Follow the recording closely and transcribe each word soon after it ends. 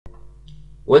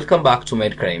Welcome back to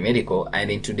Medcry Medical,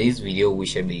 and in today's video we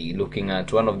shall be looking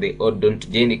at one of the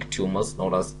odontogenic tumors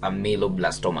known as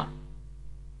ameloblastoma.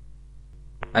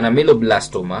 An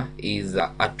ameloblastoma is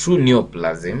a true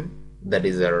neoplasm that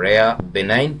is a rare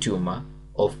benign tumor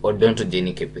of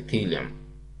odontogenic epithelium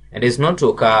and is known to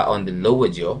occur on the lower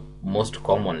jaw most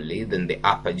commonly than the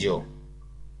upper jaw.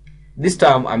 This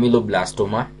term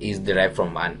ameloblastoma is derived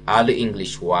from an early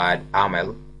English word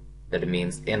amel, that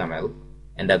means enamel,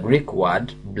 and a Greek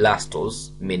word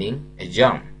blastos, meaning a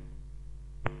germ.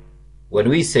 When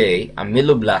we say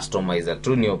ameloblastoma is a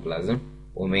true neoplasm,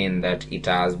 we mean that it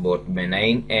has both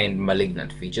benign and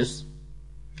malignant features.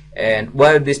 And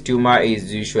while this tumor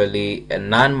is usually a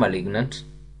non-malignant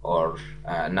or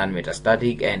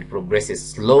non-metastatic and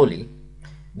progresses slowly,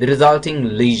 the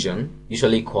resulting lesion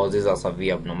usually causes a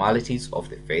severe abnormalities of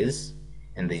the face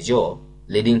and the jaw,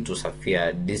 leading to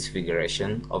severe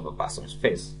disfiguration of a person's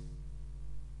face.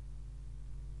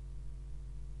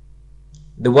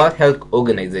 The World Health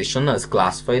Organization has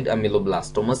classified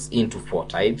ameloblastomas into four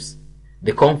types: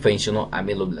 the conventional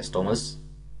ameloblastomas,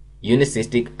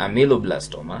 unicystic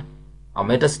ameloblastoma, a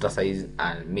metastasized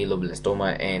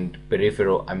ameloblastoma, and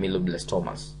peripheral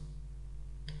ameloblastomas.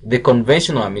 The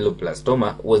conventional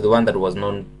ameloblastoma was the one that was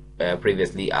known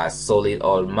previously as solid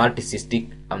or multicystic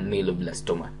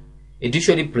ameloblastoma. It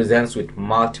usually presents with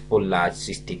multiple large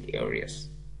cystic areas.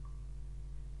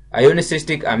 A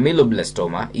unicystic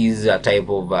ameloblastoma is a type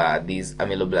of this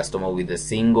ameloblastoma with a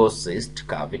single cyst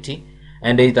cavity,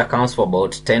 and it accounts for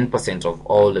about 10% of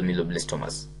all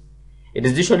ameloblastomas. It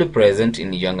is usually present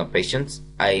in younger patients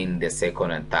in the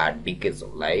second and third decades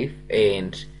of life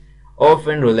and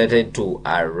often related to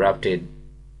a ruptured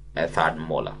third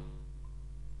molar.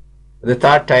 The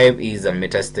third type is a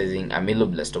metastasizing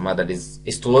ameloblastoma that is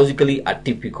histologically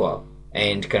atypical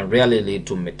and can rarely lead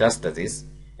to metastasis.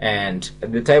 And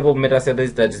the type of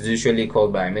metastasis that is usually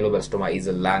called by ameloblastoma is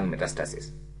a lung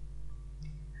metastasis.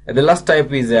 The last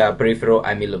type is a peripheral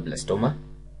ameloblastoma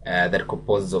that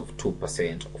composes of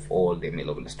 2% of all the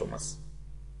ameloblastomas.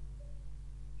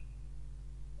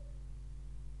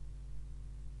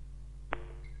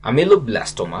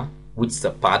 Ameloblastoma, which is a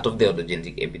part of the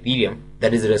odontogenic epithelium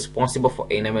that is responsible for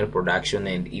enamel production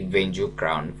and eventual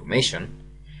crown formation,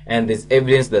 and there is an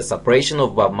evidence that separation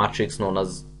of a matrix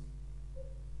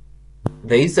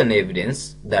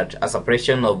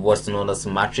what's known as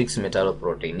matrix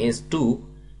metalloproteinase 2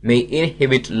 may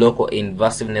inhibit local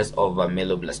invasiveness of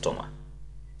ameloblastoma.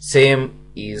 Same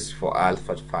is for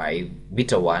alpha-5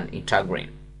 beta-1 integrin.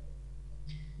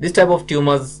 This type of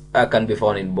tumors can be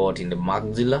found in both in the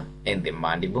maxilla and the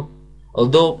mandible,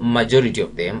 although majority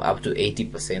of them, up to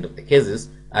 80% of the cases,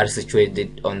 are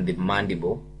situated on the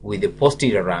mandible, with the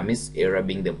posterior ramus area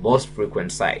being the most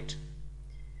frequent site.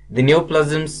 The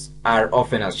neoplasms are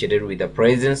often associated with the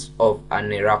presence of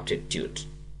an erupted tooth,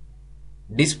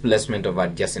 displacement of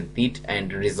adjacent teeth,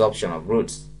 and resorption of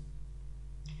roots.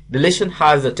 The lesion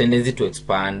has a tendency to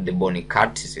expand the bony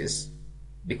cortices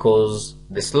because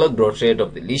the slow growth rate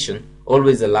of the lesion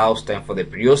always allows time for the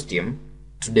periosteum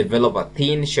to develop a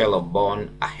thin shell of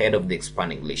bone ahead of the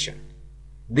expanding lesion.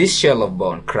 This shell of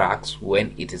bone cracks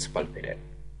when it is palpated,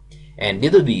 and due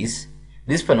to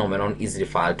this phenomenon is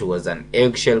referred to as an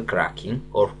eggshell cracking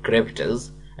or crepitus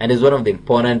and is one of the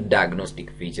important diagnostic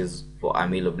features for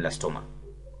ameloblastoma.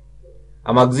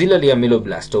 A maxillary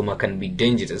ameloblastoma can be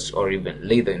dangerous or even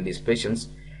lethal in these patients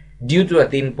due to a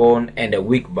thin bone and a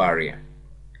weak barrier.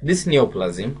 This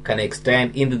neoplasm can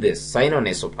extend into the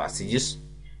sinonasal passages,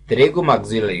 the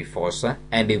rhagomaxillary fossa,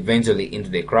 and eventually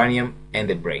into the cranium and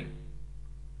the brain.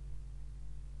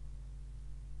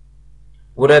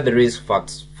 What are the risk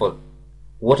factors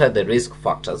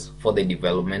for the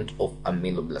development of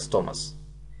ameloblastomas?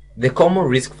 The common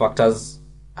risk factors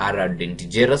are a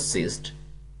dentigerous cyst,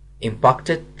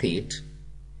 impacted teeth,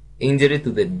 injury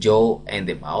to the jaw and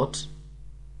the mouth,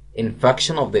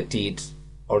 infection of the teeth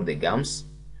or the gums,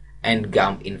 and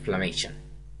gum inflammation.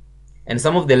 And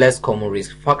some of the less common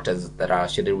risk factors that are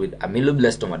associated with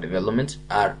ameloblastoma development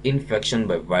are infection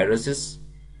by viruses,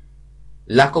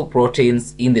 lack of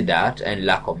proteins in the diet, and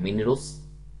lack of minerals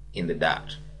in the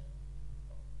diet.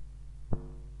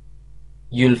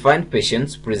 You'll find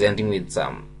patients presenting with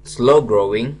some slow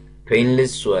growing,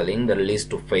 painless swelling that leads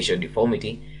to facial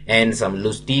deformity and some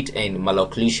loose teeth and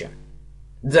malocclusion.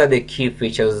 These are the key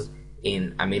features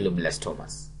in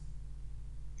ameloblastomas.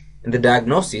 And the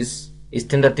diagnosis is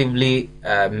tentatively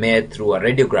made through a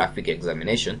radiographic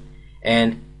examination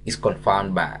and is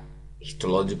confirmed by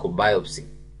histological biopsy.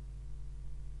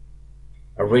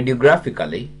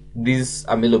 Radiographically, this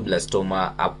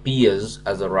ameloblastoma appears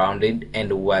as a rounded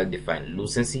and well-defined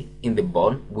lucency in the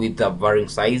bone with a varying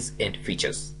size and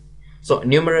features. So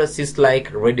numerous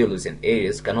cyst-like radiolucent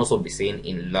areas can also be seen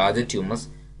in larger tumors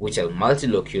which are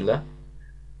multilocular,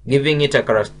 giving it a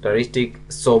characteristic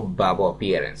subbubble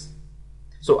appearance.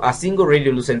 So a single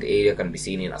radiolucent area can be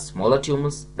seen in a smaller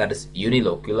tumors, that is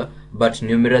unilocular, but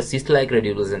numerous cyst-like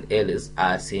radiolucent areas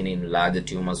are seen in larger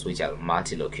tumors which are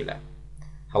multilocular.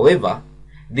 However,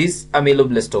 these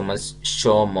ameloblastomas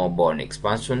show more bone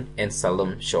expansion and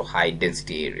seldom show high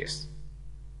density areas.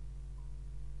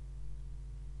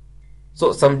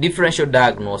 So some differential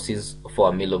diagnoses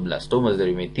for ameloblastomas that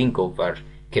you may think of are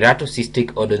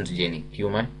keratocystic odontogenic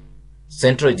tumor,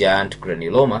 central giant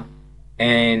granuloma,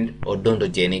 and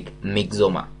odontogenic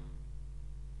myxoma.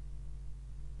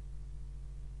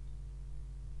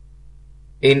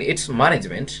 In its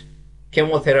management,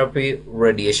 chemotherapy,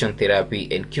 radiation therapy,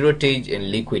 and curettage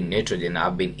and liquid nitrogen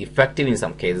have been effective in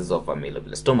some cases of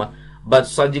ameloblastoma, but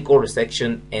surgical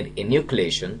resection and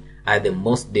enucleation are the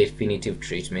most definitive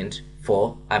treatment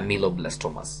for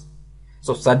ameloblastomas.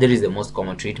 So surgery is the most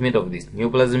common treatment of this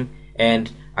neoplasm,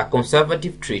 and a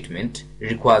conservative treatment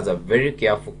requires a very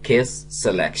careful case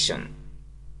selection.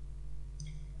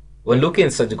 When looking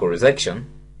at surgical resection,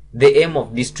 the aim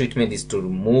of this treatment is to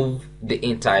remove the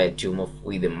entire tumor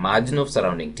with the margin of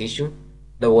surrounding tissue,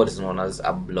 what is known as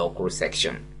a block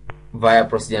resection, via a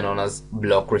procedure known as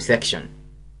block resection.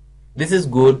 This is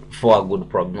good for a good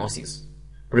prognosis.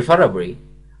 Preferably,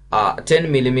 10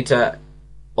 mm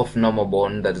of normal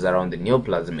bone that is around the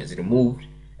neoplasm is removed,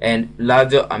 and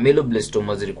larger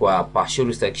ameloblastomas require a partial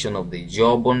resection of the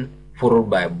jawbone followed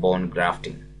by bone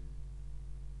grafting.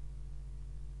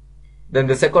 Then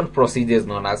the second procedure is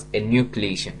known as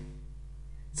enucleation.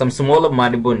 Some smaller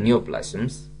mandible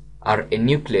neoplasms are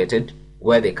enucleated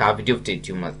where the cavity of the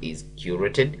tumor is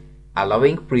curated,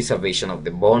 allowing preservation of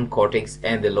the bone cortex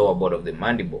and the lower body of the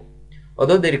mandible.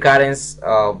 Although the recurrence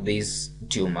of this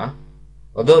tumor,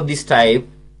 although this type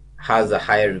has a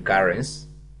higher recurrence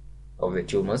of the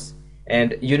tumors,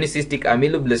 and unicystic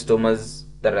ameloblastomas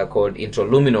that are called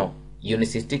intraluminal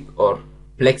unicystic or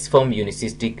plexiform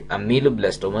unicystic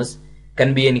ameloblastomas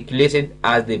can be enucleated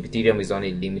as the epithelium is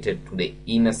only limited to the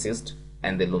inner cyst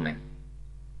and the lumen.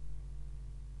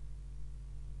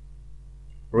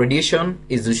 Radiation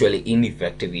is usually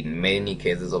ineffective in many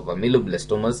cases of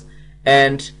ameloblastomas,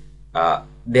 and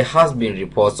there has been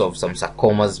reports of some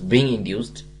sarcomas being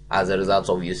induced as a result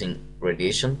of using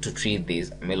radiation to treat these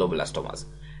ameloblastomas.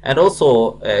 And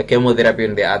also chemotherapy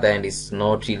on the other hand is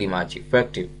not really much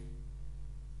effective.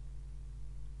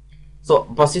 So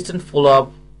persistent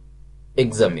follow-up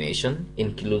examination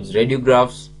includes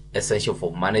radiographs, essential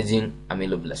for managing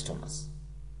ameloblastomas.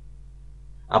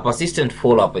 A persistent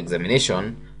follow-up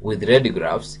examination with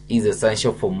radiographs is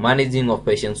essential for managing of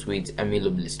patients with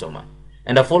ameloblastoma,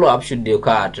 and a follow-up should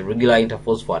occur at regular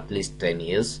intervals for at least 10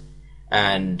 years.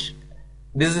 And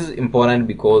this is important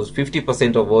because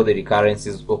 50% of all the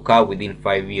recurrences occur within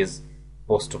 5 years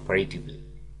post-operatively.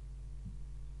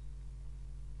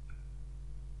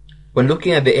 When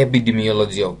looking at the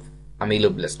epidemiology of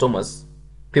ameloblastomas,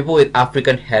 people with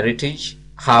African heritage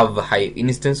have a higher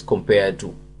incidence compared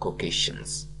to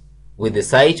Caucasians, with the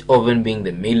site often being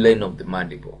the midline of the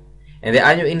mandible. And the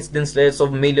annual incidence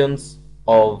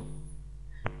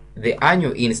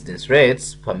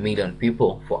rates per million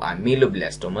people for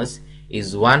ameloblastomas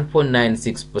is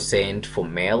 1.96% for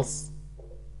males,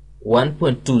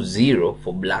 1.20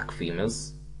 for black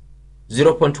females,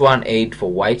 0.18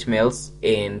 for white males,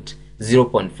 and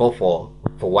 0.44 for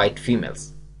white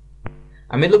females.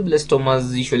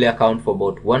 Ameloblastomas usually account for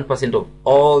about 1% of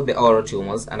all the oral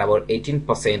tumors and about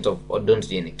 18% of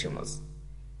odontogenic tumors.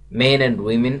 Men and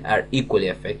women are equally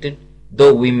affected,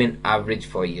 though women average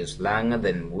 4 years younger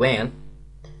than men,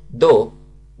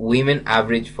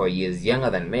 younger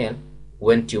than men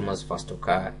when tumors first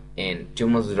occur, and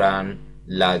tumors run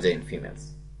larger in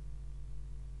females.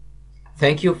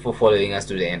 Thank you for following us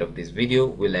to the end of this video.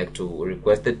 We'd like to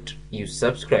request that you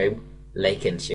subscribe, like, and share.